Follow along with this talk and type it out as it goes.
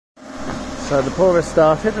So the pour has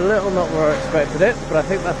started, a little not where I expected it, but I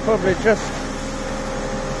think that's probably just...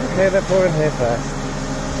 Okay, they're pouring here first.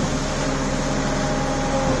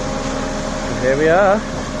 And here we are,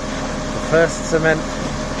 the first cement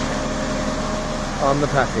on the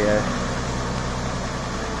patio.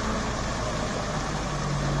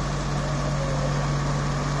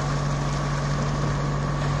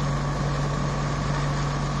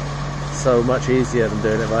 So much easier than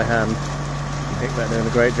doing it by hand. I think they're doing a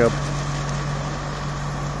great job.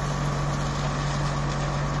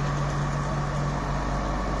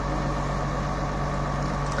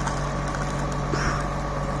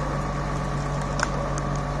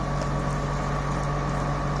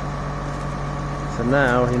 So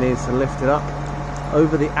now he needs to lift it up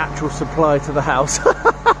over the actual supply to the house.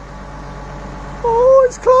 Oh,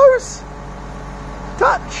 it's close!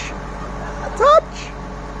 Touch! Touch!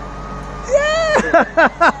 Yeah!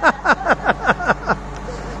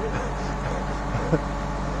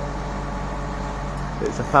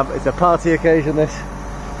 It's a party occasion, this.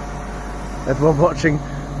 Everyone watching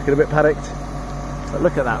looking a bit panicked. But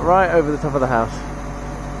look at that, right over the top of the house.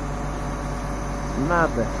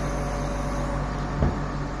 Madness.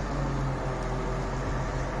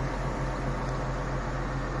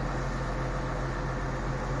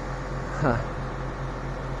 Huh.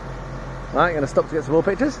 Right, I'm going to stop to get some more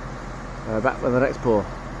pictures. Back with the next pour.